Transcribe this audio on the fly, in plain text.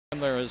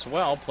there as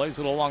well. Plays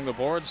it along the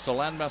boards to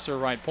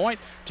Landmesser, right point.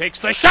 Takes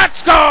the shot,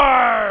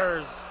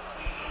 scores!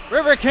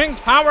 RiverKings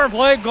power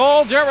play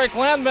goal. Derek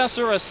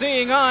Landmesser, a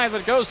seeing eye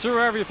that goes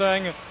through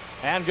everything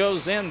and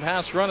goes in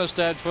past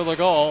Grunnestad for the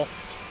goal.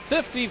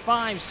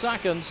 55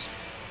 seconds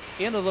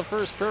into the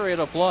first period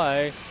of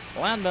play.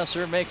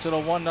 Landmesser makes it a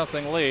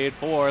 1-0 lead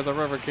for the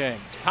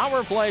RiverKings.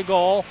 Power play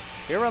goal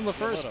here in the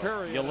first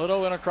period.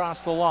 Jelitto in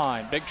across the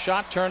line. Big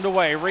shot turned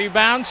away.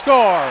 Rebound,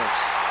 scores.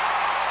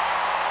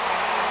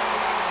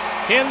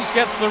 Hinz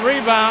gets the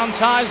rebound,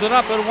 ties it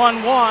up at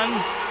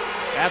 1-1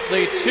 at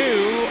the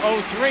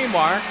 2:03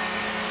 mark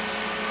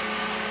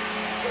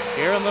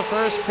here in the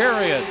first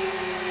period.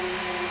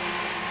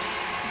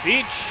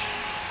 Beach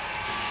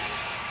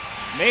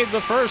made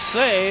the first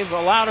save,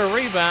 allowed a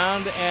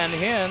rebound, and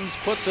Hinz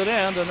puts it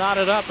in to knot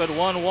it up at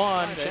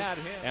 1-1.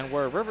 And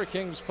where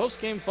RiverKings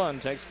post-game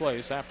fun takes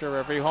place after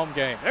every home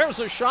game. There's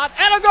a shot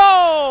and a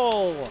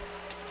goal!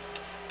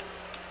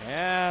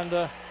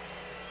 And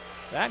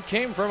that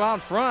came from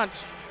out front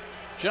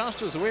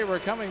just as we were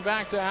coming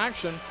back to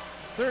action.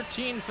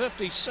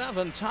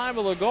 13:57, time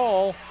of the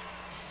goal.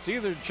 It's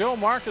either Joe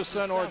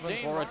Markusen or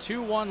Dane for a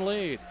 2-1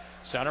 lead.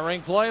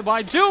 Centering play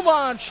by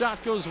Dumont.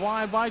 Shot goes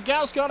wide by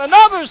Gascon.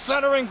 Another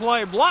centering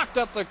play blocked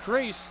up the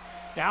crease.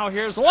 Now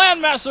here's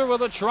Landmesser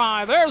with a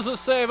try. There's a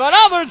save.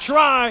 Another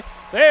try.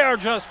 They are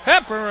just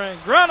peppering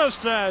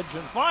Grunnestad.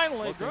 And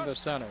finally, looking to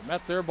center.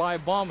 Met there by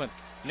Bauman.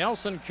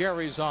 Nelson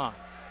carries on.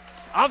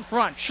 Up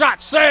front.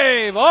 Shot.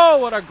 Save. Oh,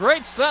 what a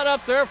great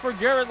setup there for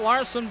Garrett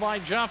Larson by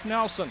Jeff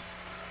Nelson.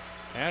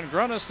 And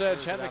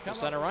Grunnestad had to come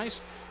center ice.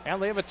 And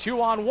they have a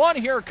 2-on-1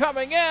 here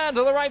coming in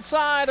to the right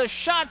side. A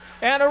shot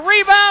and a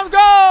rebound,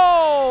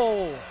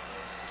 goal!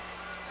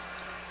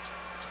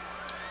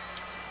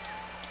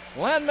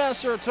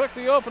 Landmesser took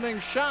the opening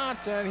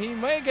shot, and he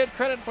may get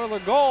credit for the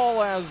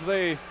goal as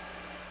the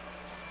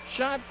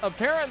shot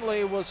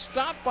apparently was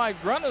stopped by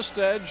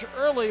Grunnestad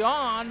early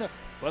on,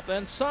 but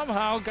then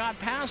somehow got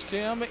past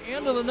him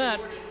into the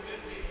net.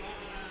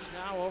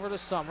 Now over to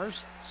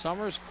Summers.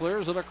 Summers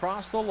clears it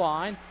across the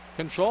line.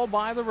 Controlled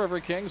by the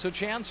RiverKings. A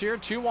chance here,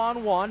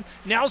 2-on-1.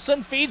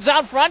 Nelson feeds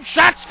out front.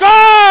 Shot,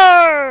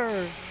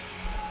 score!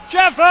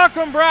 Jeff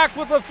Alcombrack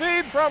with the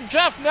feed from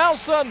Jeff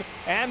Nelson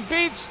and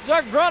beats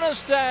Doug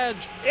Grunnestad.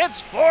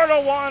 It's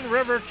 4-1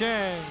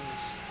 RiverKings.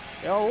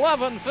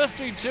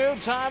 11:52,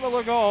 time of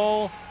the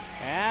goal.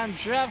 And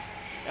Jeff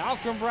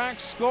Alcombrack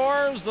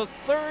scores the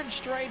third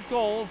straight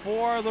goal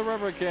for the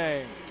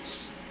RiverKings.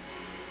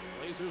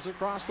 Blazers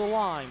across the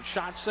line.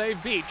 Shot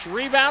save, Beach.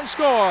 Rebound,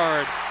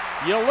 scored.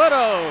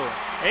 Jelitto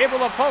able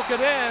to poke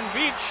it in.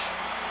 Beach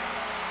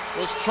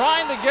was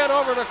trying to get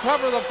over to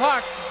cover the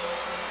puck,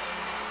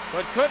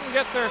 but couldn't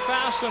get there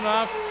fast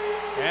enough,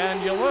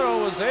 and Jelitto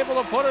was able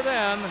to put it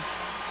in.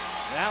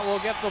 That will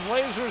get the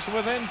Blazers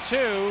within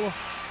 2.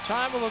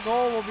 Time of the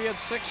goal will be at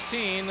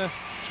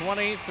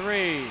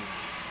 16:23.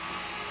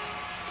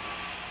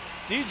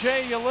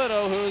 DJ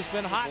Jelitto, who has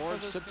been hot for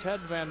this, to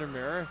Ted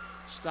Vandermeer.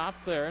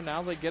 Stopped there.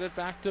 Now they get it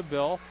back to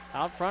Bill.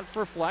 Out front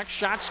for Flex.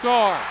 Shot,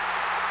 score.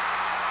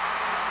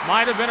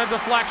 Might have been a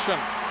deflection.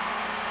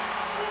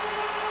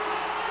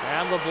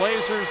 And the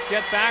Blazers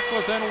get back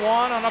within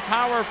 1 on a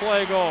power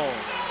play goal.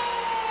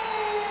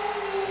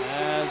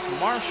 As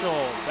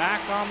Marshall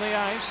back on the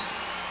ice.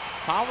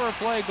 Power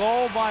play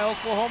goal by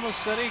Oklahoma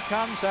City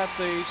comes at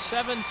the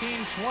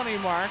 17:20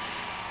 mark.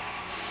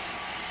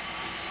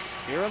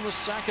 Here in the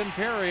second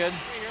period.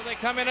 Here they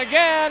come in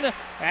again.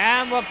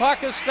 And the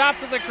puck is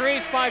stopped at the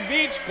crease by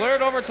Beach.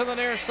 Cleared over to the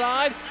near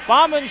side.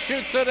 Bauman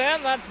shoots it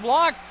in. That's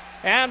blocked.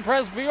 And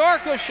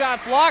Przepiorka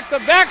shot blocked. The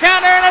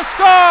backhander and a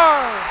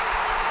score!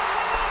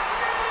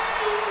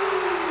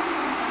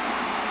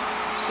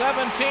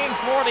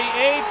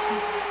 17:48.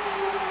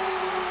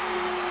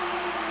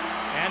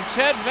 And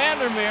Ted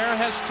Vandermeer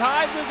has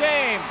tied the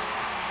game.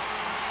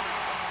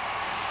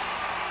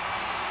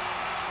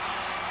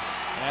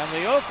 And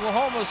the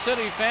Oklahoma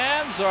City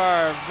fans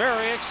are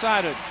very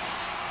excited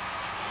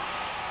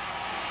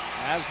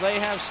as they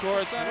have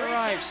scored center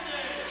ice.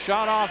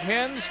 Shot off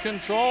Hinz,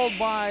 controlled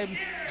by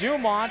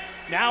Dumont.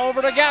 Now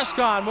over to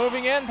Gascon,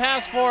 moving in,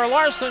 pass for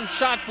Larson.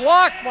 Shot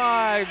blocked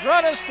by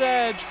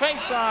Grunnestad.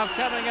 Face-off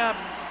coming up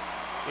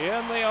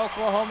in the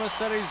Oklahoma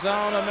City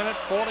zone.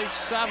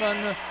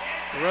 1:47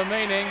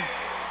 remaining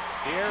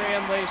here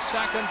in the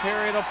second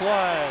period of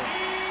play.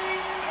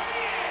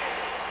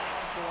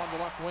 On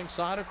the left wing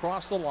side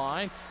across the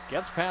line.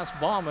 Gets past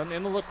Bauman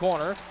into the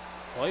corner.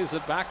 Plays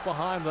it back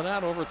behind the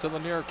net over to the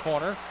near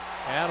corner.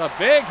 And a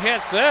big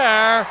hit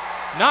there.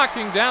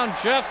 Knocking down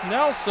Jeff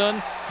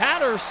Nelson.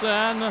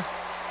 Patterson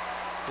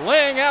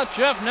laying out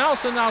Jeff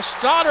Nelson. Now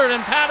Stoddard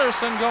and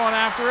Patterson going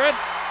after it.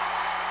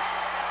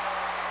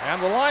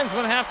 And the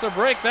linesmen have to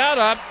break that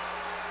up.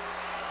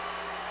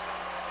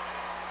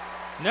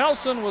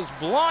 Nelson was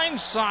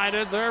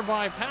blindsided there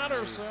by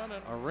Patterson.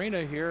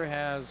 Arena here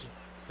has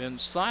been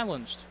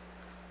silenced.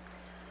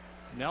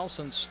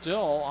 Nelson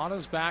still on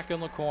his back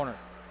in the corner.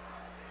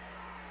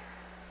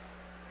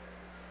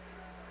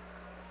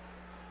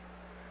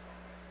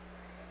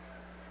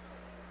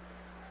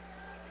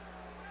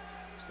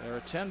 They're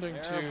attending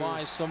to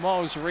by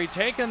Samos,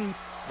 retaken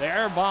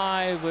there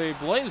by the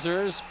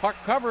Blazers. Puck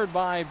covered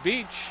by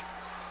Beach.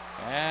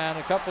 And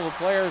a couple of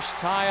players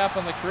tie up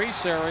in the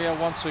crease area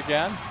once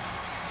again.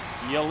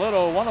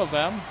 Jelitto, one of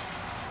them.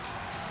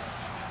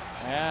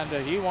 And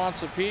he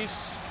wants a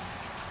piece.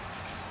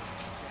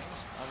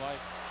 I like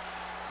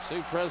see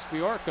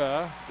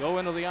Przepiorka go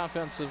into the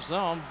offensive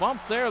zone.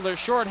 Bump there, they're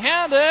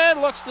shorthanded.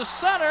 Looks to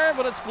center,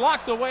 but it's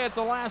blocked away at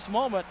the last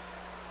moment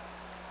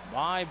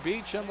by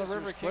Beach, and the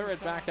RiverKings clear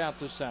it back out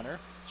to center.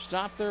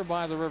 Stopped there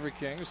by the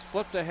RiverKings.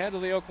 Flipped ahead to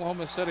the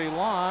Oklahoma City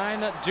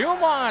line.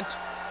 Dumont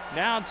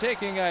now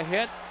taking a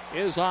hit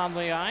is on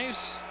the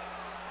ice.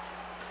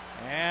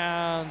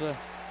 And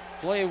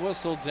play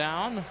whistle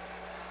down.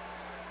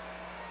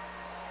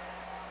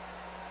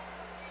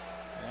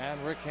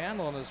 And Rick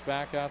Hanlon is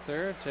back out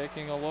there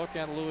taking a look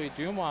at Louis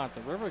Dumont.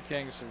 The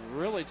RiverKings have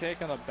really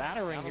taken a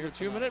battering here.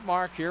 2-minute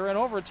mark here in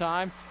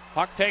overtime.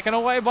 Puck taken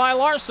away by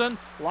Larson.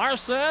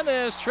 Larson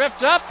is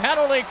tripped up.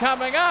 Penalty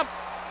coming up.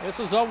 This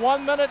is a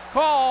 1-minute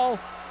call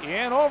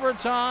in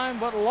overtime,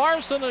 but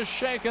Larson is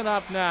shaken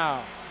up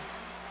now.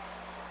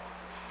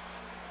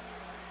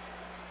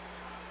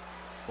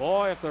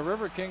 Boy, if the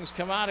RiverKings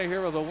come out of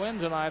here with a win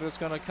tonight, it's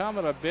going to come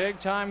at a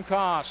big-time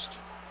cost.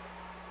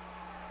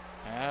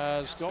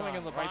 As going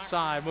in the right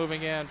side,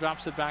 moving in,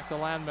 drops it back to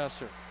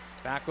Landmesser.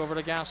 Back over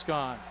to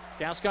Gascon.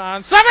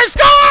 Gascon, Summers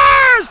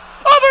scores!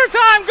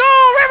 Overtime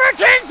goal,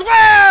 RiverKings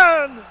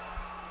win!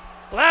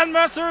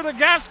 Landmesser to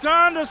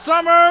Gascon to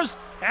Summers,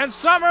 and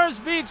Summers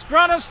beats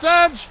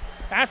Grunnestage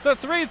at the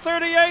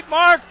 3:38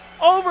 mark.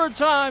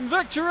 Overtime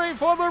victory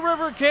for the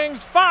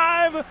RiverKings,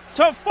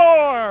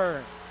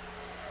 5-4.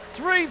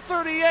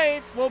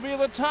 3:38 will be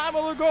the time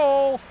of the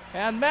goal,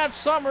 and Matt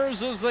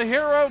Summers is the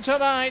hero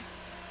tonight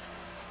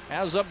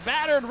as a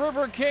battered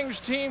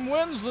RiverKings team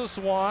wins this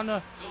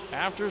one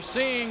after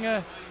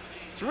seeing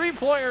 3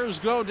 players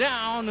go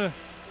down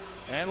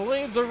and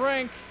leave the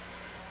rink.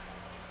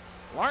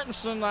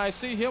 Martinson, I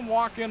see him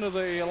walk into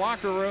the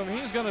locker room.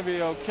 He's going to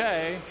be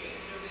okay.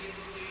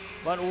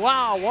 But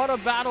wow, what a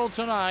battle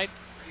tonight.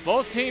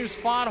 Both teams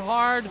fought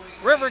hard.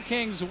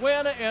 RiverKings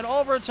win in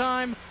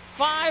overtime,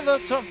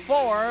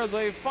 5-4.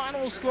 The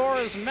final score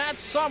is Matt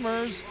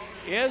Summers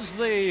is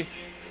the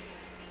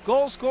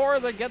goal scorer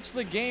that gets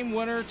the game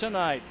winner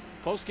tonight.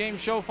 Post-game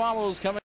show follows coming.